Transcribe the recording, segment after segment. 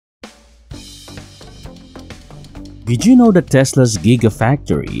Did you know that Tesla's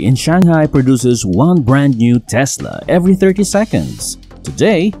Gigafactory in Shanghai produces one brand new Tesla every 30 seconds?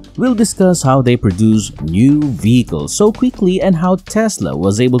 Today, we'll discuss how they produce new vehicles so quickly and how Tesla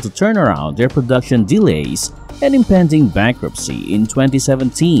was able to turn around their production delays and impending bankruptcy in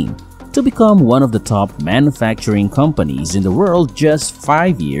 2017 to become one of the top manufacturing companies in the world just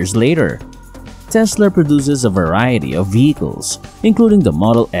 5 years later. Tesla produces a variety of vehicles, including the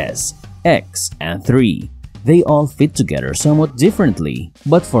Model S, X, and 3. They all fit together somewhat differently,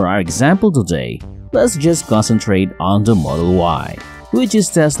 but for our example today, let's just concentrate on the Model Y, which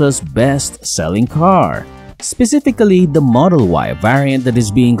is Tesla's best-selling car. Specifically, the Model Y variant that is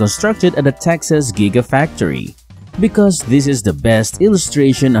being constructed at the Texas Gigafactory, because this is the best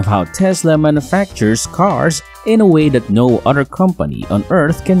illustration of how Tesla manufactures cars in a way that no other company on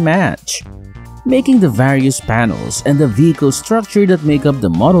Earth can match. Making the various panels and the vehicle structure that make up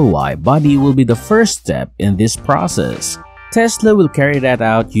the Model Y body will be the first step in this process. Tesla will carry that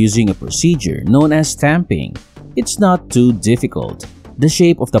out using a procedure known as stamping. It's not too difficult. The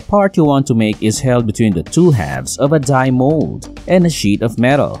shape of the part you want to make is held between the two halves of a die mold and a sheet of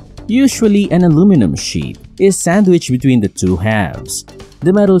metal. Usually an aluminum sheet is sandwiched between the two halves.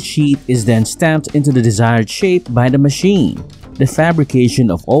 The metal sheet is then stamped into the desired shape by the machine. The fabrication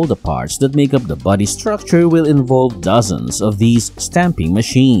of all the parts that make up the body structure will involve dozens of these stamping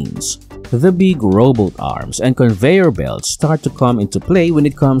machines. The big robot arms and conveyor belts start to come into play when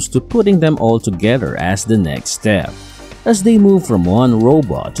it comes to putting them all together as the next step. As they move from one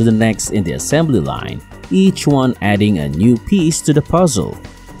robot to the next in the assembly line, each one adding a new piece to the puzzle.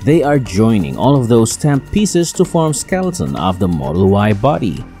 They are joining all of those stamped pieces to form skeleton of the Model Y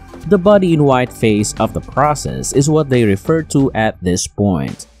body. The body in white phase of the process is what they refer to at this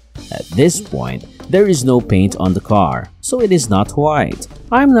point. At this point, there is no paint on the car, so it is not white.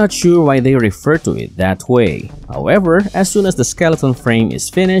 I'm not sure why they refer to it that way. However, as soon as the skeleton frame is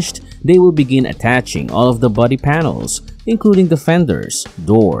finished, they will begin attaching all of the body panels, including the fenders,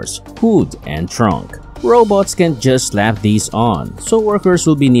 doors, hood, and trunk. Robots can't just slap these on, so workers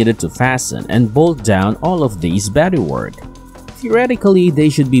will be needed to fasten and bolt down all of these bodywork. Theoretically, they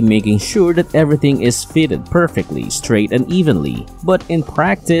should be making sure that everything is fitted perfectly, straight and evenly, but in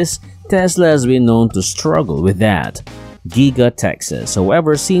practice, Tesla has been known to struggle with that. Giga Texas,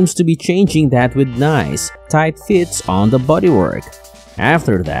 however, seems to be changing that with nice, tight fits on the bodywork.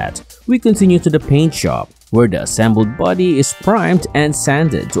 After that, we continue to the paint shop, where the assembled body is primed and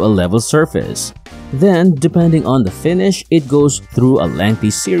sanded to a level surface. Then, depending on the finish, it goes through a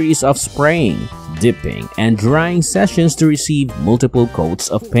lengthy series of spraying, dipping, and drying sessions to receive multiple coats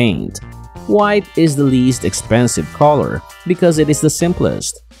of paint. White is the least expensive color because it is the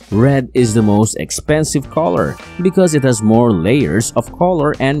simplest. Red is the most expensive color because it has more layers of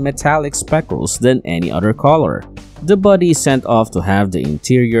color and metallic speckles than any other color. The body is sent off to have the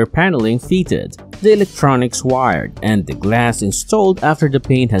interior paneling fitted, the electronics wired, and the glass installed after the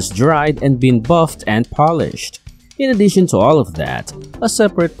paint has dried and been buffed and polished. In addition to all of that, a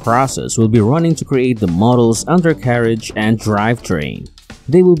separate process will be running to create the model's undercarriage and drivetrain.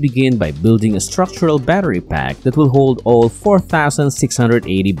 They will begin by building a structural battery pack that will hold all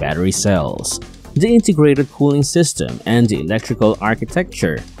 4,680 battery cells, the integrated cooling system, and the electrical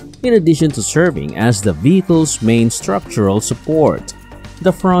architecture, in addition to serving as the vehicle's main structural support.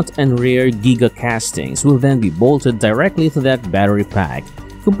 The front and rear Giga castings will then be bolted directly to that battery pack,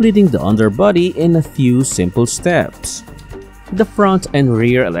 completing the underbody in a few simple steps. The front and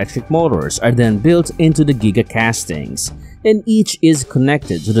rear electric motors are then built into the Giga castings, and each is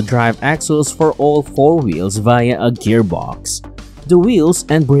connected to the drive axles for all four wheels via a gearbox. The wheels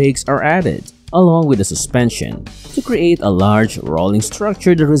and brakes are added, along with the suspension, to create a large rolling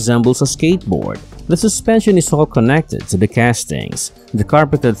structure that resembles a skateboard. The suspension is all connected to the castings. The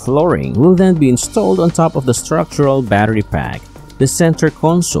carpeted flooring will then be installed on top of the structural battery pack. The center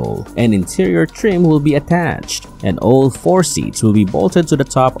console and interior trim will be attached, and all four seats will be bolted to the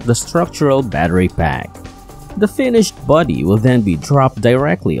top of the structural battery pack. The finished body will then be dropped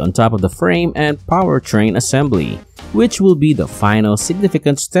directly on top of the frame and powertrain assembly, which will be the final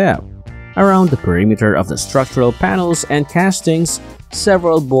significant step. Around the perimeter of the structural panels and castings,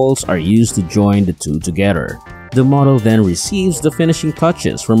 several bolts are used to join the two together. The model then receives the finishing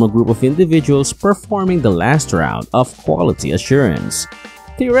touches from a group of individuals performing the last round of quality assurance.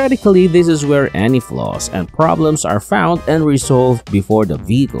 Theoretically, this is where any flaws and problems are found and resolved before the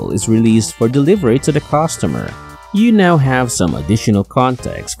vehicle is released for delivery to the customer. You now have some additional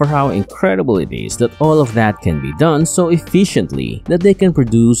context for how incredible it is that all of that can be done so efficiently that they can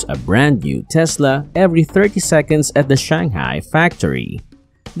produce a brand new Tesla every 30 seconds at the Shanghai factory.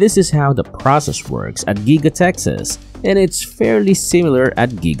 This is how the process works at Giga Texas, and it's fairly similar at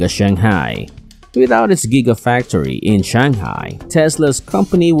Giga Shanghai. Without its Gigafactory in Shanghai, Tesla's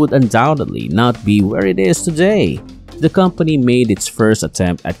company would undoubtedly not be where it is today. The company made its first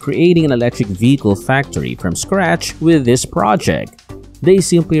attempt at creating an electric vehicle factory from scratch with this project. They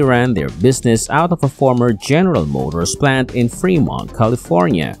simply ran their business out of a former General Motors plant in Fremont,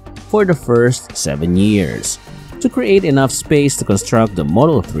 California, for the first 7 years. To create enough space to construct the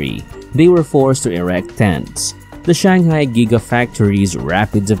Model 3, they were forced to erect tents. The Shanghai Gigafactory's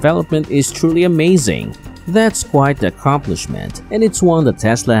rapid development is truly amazing. That's quite the accomplishment, and it's one that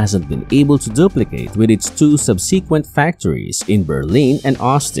Tesla hasn't been able to duplicate with its 2 subsequent factories in Berlin and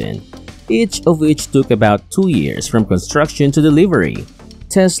Austin, each of which took about 2 years from construction to delivery.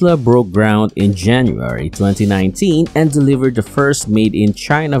 Tesla broke ground in January 2019 and delivered the first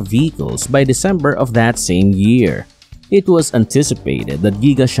made-in-China vehicles by December of that same year. It was anticipated that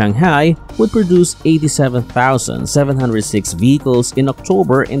Giga Shanghai would produce 87,706 vehicles in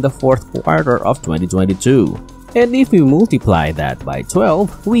October in the 4th quarter of 2022. And if we multiply that by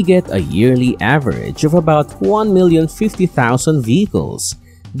 12, we get a yearly average of about 1,050,000 vehicles.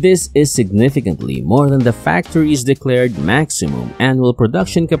 This is significantly more than the factory's declared maximum annual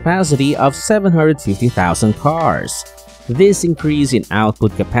production capacity of 750,000 cars. This increase in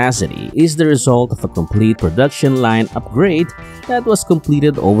output capacity is the result of a complete production line upgrade that was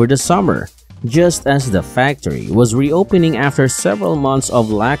completed over the summer, just as the factory was reopening after several months of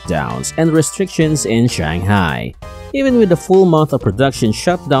lockdowns and restrictions in Shanghai. Even with a full month of production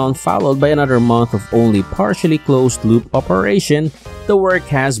shutdown followed by another month of only partially closed-loop operation, the work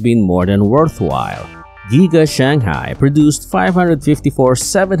has been more than worthwhile. Giga Shanghai produced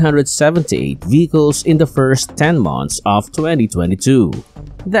 554,778 vehicles in the first 10 months of 2022.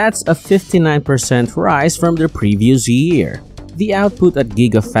 That's a 59% rise from the previous year. The output at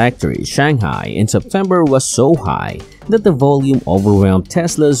Gigafactory Shanghai in September was so high that the volume overwhelmed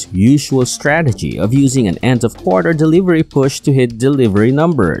Tesla's usual strategy of using an end-of-quarter delivery push to hit delivery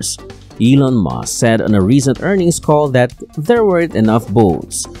numbers. Elon Musk said on a recent earnings call that there weren't enough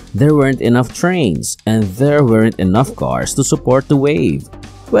boats, there weren't enough trains, and there weren't enough cars to support the wave.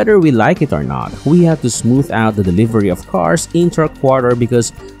 Whether we like it or not, we have to smooth out the delivery of cars intra-quarter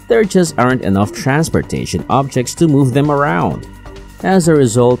because there just aren't enough transportation objects to move them around. As a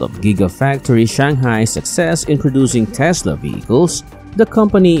result of Gigafactory Shanghai's success in producing Tesla vehicles, the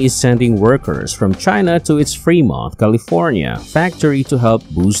company is sending workers from China to its Fremont, California factory to help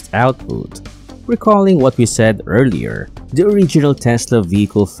boost output. Recalling what we said earlier, the original Tesla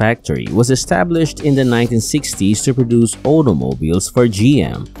vehicle factory was established in the 1960s to produce automobiles for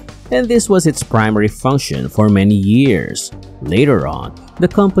GM, and this was its primary function for many years. Later on, the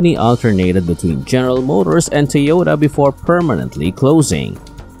company alternated between General Motors and Toyota before permanently closing.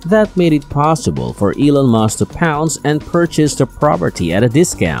 That made it possible for Elon Musk to pounce and purchase the property at a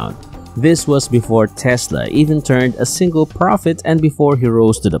discount. This was before Tesla even turned a single profit and before he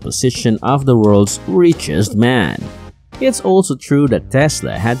rose to the position of the world's richest man. It's also true that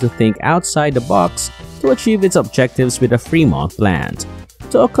Tesla had to think outside the box to achieve its objectives with a Fremont plant.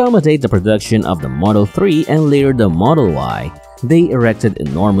 To accommodate the production of the Model 3 and later the Model Y, they erected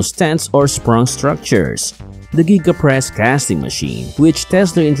enormous tents or sprung structures. The GigaPress casting machine, which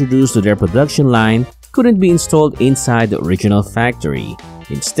Tesla introduced to their production line, couldn't be installed inside the original factory.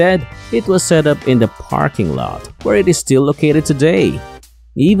 Instead, it was set up in the parking lot, where it is still located today.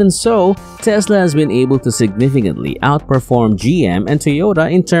 Even so, Tesla has been able to significantly outperform GM and Toyota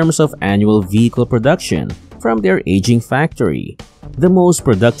in terms of annual vehicle production from their aging factory. The most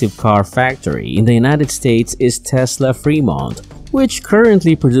productive car factory in the United States is Tesla Fremont, which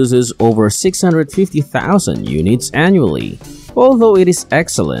currently produces over 650,000 units annually. Although it is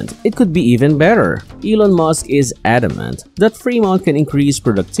excellent, it could be even better. Elon Musk is adamant that Fremont can increase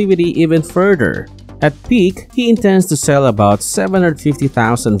productivity even further. At peak, he intends to sell about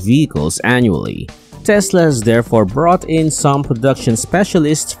 750,000 vehicles annually. Tesla has therefore brought in some production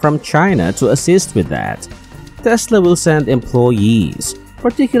specialists from China to assist with that. Tesla will send employees,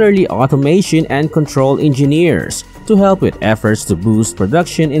 particularly automation and control engineers, to help with efforts to boost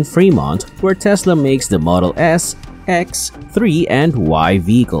production in Fremont, where Tesla makes the Model S, X, 3, and Y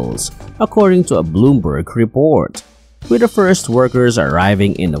vehicles, according to a Bloomberg report. With the first workers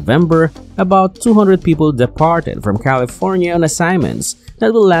arriving in November, about 200 people departed from California on assignments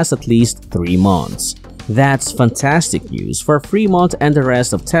that will last at least 3 months. That's fantastic news for Fremont and the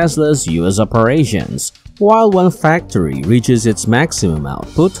rest of Tesla's US operations. While one factory reaches its maximum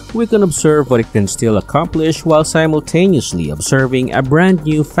output, we can observe what it can still accomplish while simultaneously observing a brand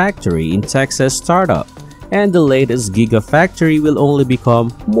new factory in Texas startup. and the latest Gigafactory will only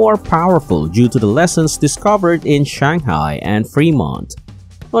become more powerful due to the lessons discovered in Shanghai and Fremont.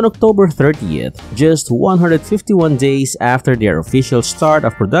 On October 30th, just 151 days after their official start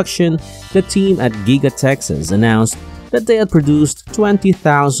of production, the team at Giga Texas announced that they had produced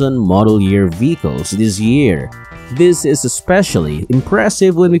 20,000 model year vehicles this year. This is especially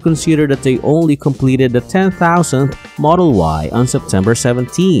impressive when we consider that they only completed the 10,000th Model Y on September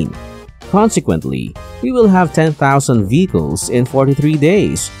 17. Consequently, we will have 10,000 vehicles in 43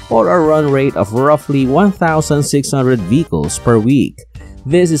 days, or a run rate of roughly 1,600 vehicles per week.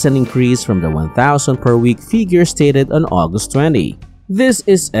 This is an increase from the 1,000 per week figure stated on August 20. This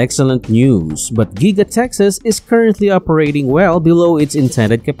is excellent news, but Giga Texas is currently operating well below its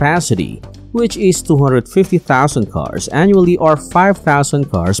intended capacity, which is 250,000 cars annually or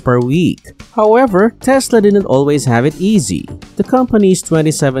 5,000 cars per week. However, Tesla didn't always have it easy. The company's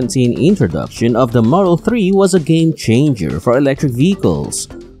 2017 introduction of the Model 3 was a game changer for electric vehicles.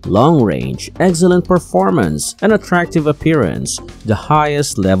 Long range, excellent performance, an attractive appearance, the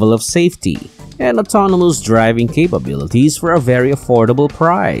highest level of safety, and autonomous driving capabilities for a very affordable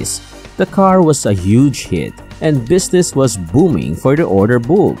price. The car was a huge hit, and business was booming for the order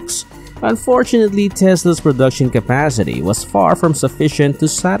books. Unfortunately, Tesla's production capacity was far from sufficient to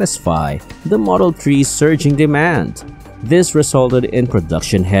satisfy the Model 3's surging demand. This resulted in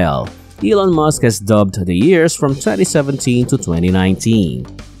production hell. Elon Musk has dubbed the years from 2017 to 2019.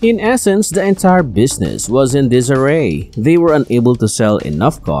 In essence, the entire business was in disarray. They were unable to sell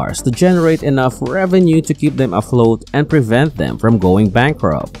enough cars to generate enough revenue to keep them afloat and prevent them from going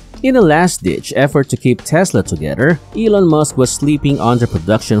bankrupt. In a last-ditch effort to keep Tesla together, Elon Musk was sleeping on the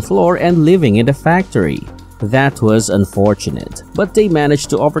production floor and living in the factory. That was unfortunate, but they managed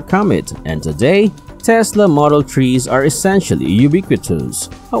to overcome it, and today, Tesla Model 3s are essentially ubiquitous.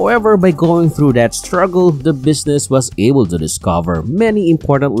 However, by going through that struggle, the business was able to discover many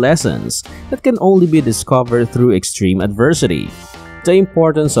important lessons that can only be discovered through extreme adversity. The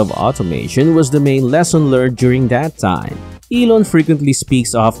importance of automation was the main lesson learned during that time. Elon frequently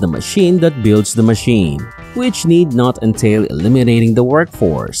speaks of the machine that builds the machine, which need not entail eliminating the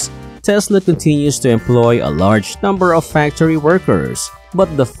workforce. Tesla continues to employ a large number of factory workers,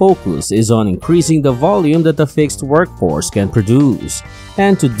 but the focus is on increasing the volume that the fixed workforce can produce.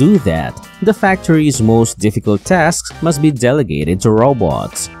 And to do that, the factory's most difficult tasks must be delegated to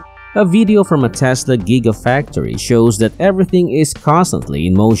robots. A video from a Tesla Gigafactory shows that everything is constantly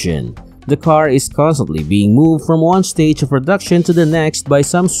in motion. The car is constantly being moved from one stage of production to the next by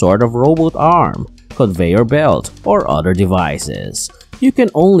some sort of robot arm, conveyor belt, or other devices. You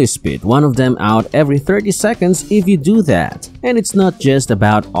can only spit one of them out every 30 seconds if you do that. And it's not just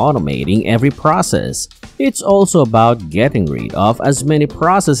about automating every process. It's also about getting rid of as many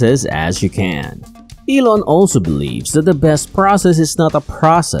processes as you can. Elon also believes that the best process is not a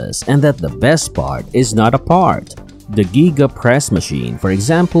process and that the best part is not a part. The Giga press machine, for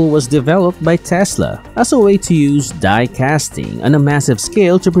example, was developed by Tesla as a way to use die casting on a massive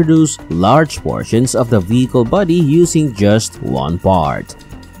scale to produce large portions of the vehicle body using just one part.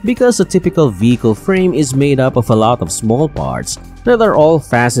 Because a typical vehicle frame is made up of a lot of small parts that are all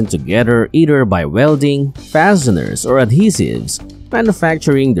fastened together either by welding, fasteners, or adhesives,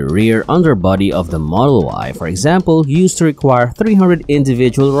 manufacturing the rear underbody of the Model Y, for example, used to require 300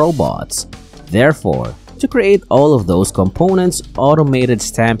 individual robots. Therefore, to create all of those components, automated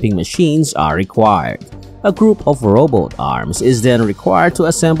stamping machines are required. A group of robot arms is then required to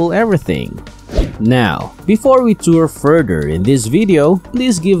assemble everything. Now, before we tour further in this video,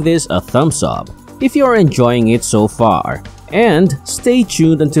 please give this a thumbs up if you are enjoying it so far. And stay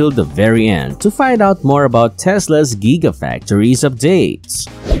tuned until the very end to find out more about Tesla's Gigafactory's updates.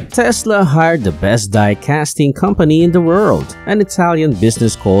 Tesla hired the best die casting company in the world, an Italian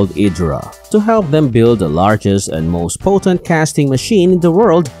business called Idra, to help them build the largest and most potent casting machine in the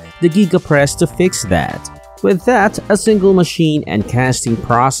world, the Gigapress, to fix that. With that, a single machine and casting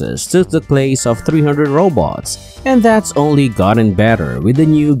process took the place of 300 robots, and that's only gotten better with the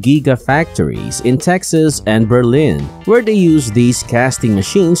new Gigafactories in Texas and Berlin, where they use these casting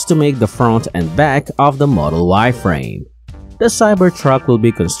machines to make the front and back of the Model Y frame. The Cybertruck will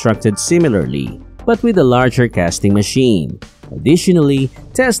be constructed similarly, but with a larger casting machine. Additionally,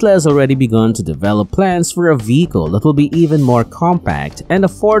 Tesla has already begun to develop plans for a vehicle that will be even more compact and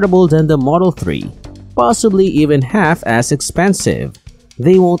affordable than the Model 3. Possibly even half as expensive.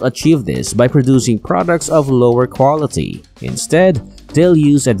 They won't achieve this by producing products of lower quality. Instead, they'll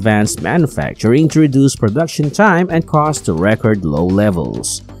use advanced manufacturing to reduce production time and cost to record low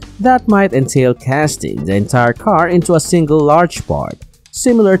levels. That might entail casting the entire car into a single large part,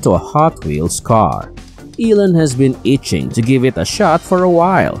 similar to a Hot Wheels car. Elon has been itching to give it a shot for a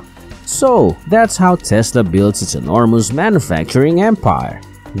while. So that's how Tesla built its enormous manufacturing empire.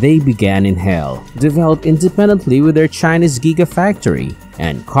 They began in hell, developed independently with their Chinese Gigafactory,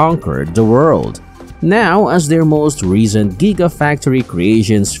 and conquered the world. Now, as their most recent Gigafactory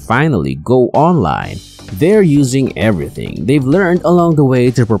creations finally go online, they're using everything they've learned along the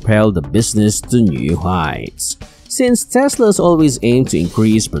way to propel the business to new heights. Since Tesla's always aim to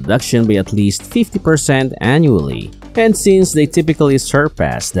increase production by at least 50% annually, and since they typically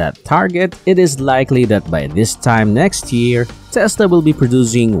surpass that target, it is likely that by this time next year, Tesla will be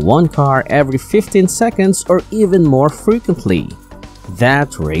producing one car every 15 seconds or even more frequently.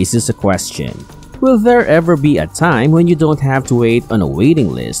 That raises a question. Will there ever be a time when you don't have to wait on a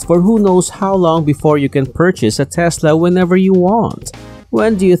waiting list for who knows how long before you can purchase a Tesla whenever you want?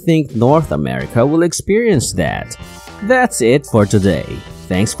 When do you think North America will experience that? That's it for today.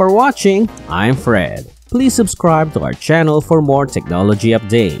 Thanks for watching. I'm Fred. Please subscribe to our channel for more technology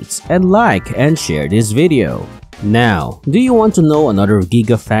updates and like and share this video. Now, do you want to know another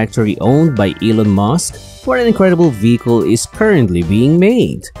Gigafactory owned by Elon Musk, where an incredible vehicle is currently being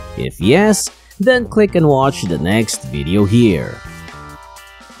made? If yes, then click and watch the next video here.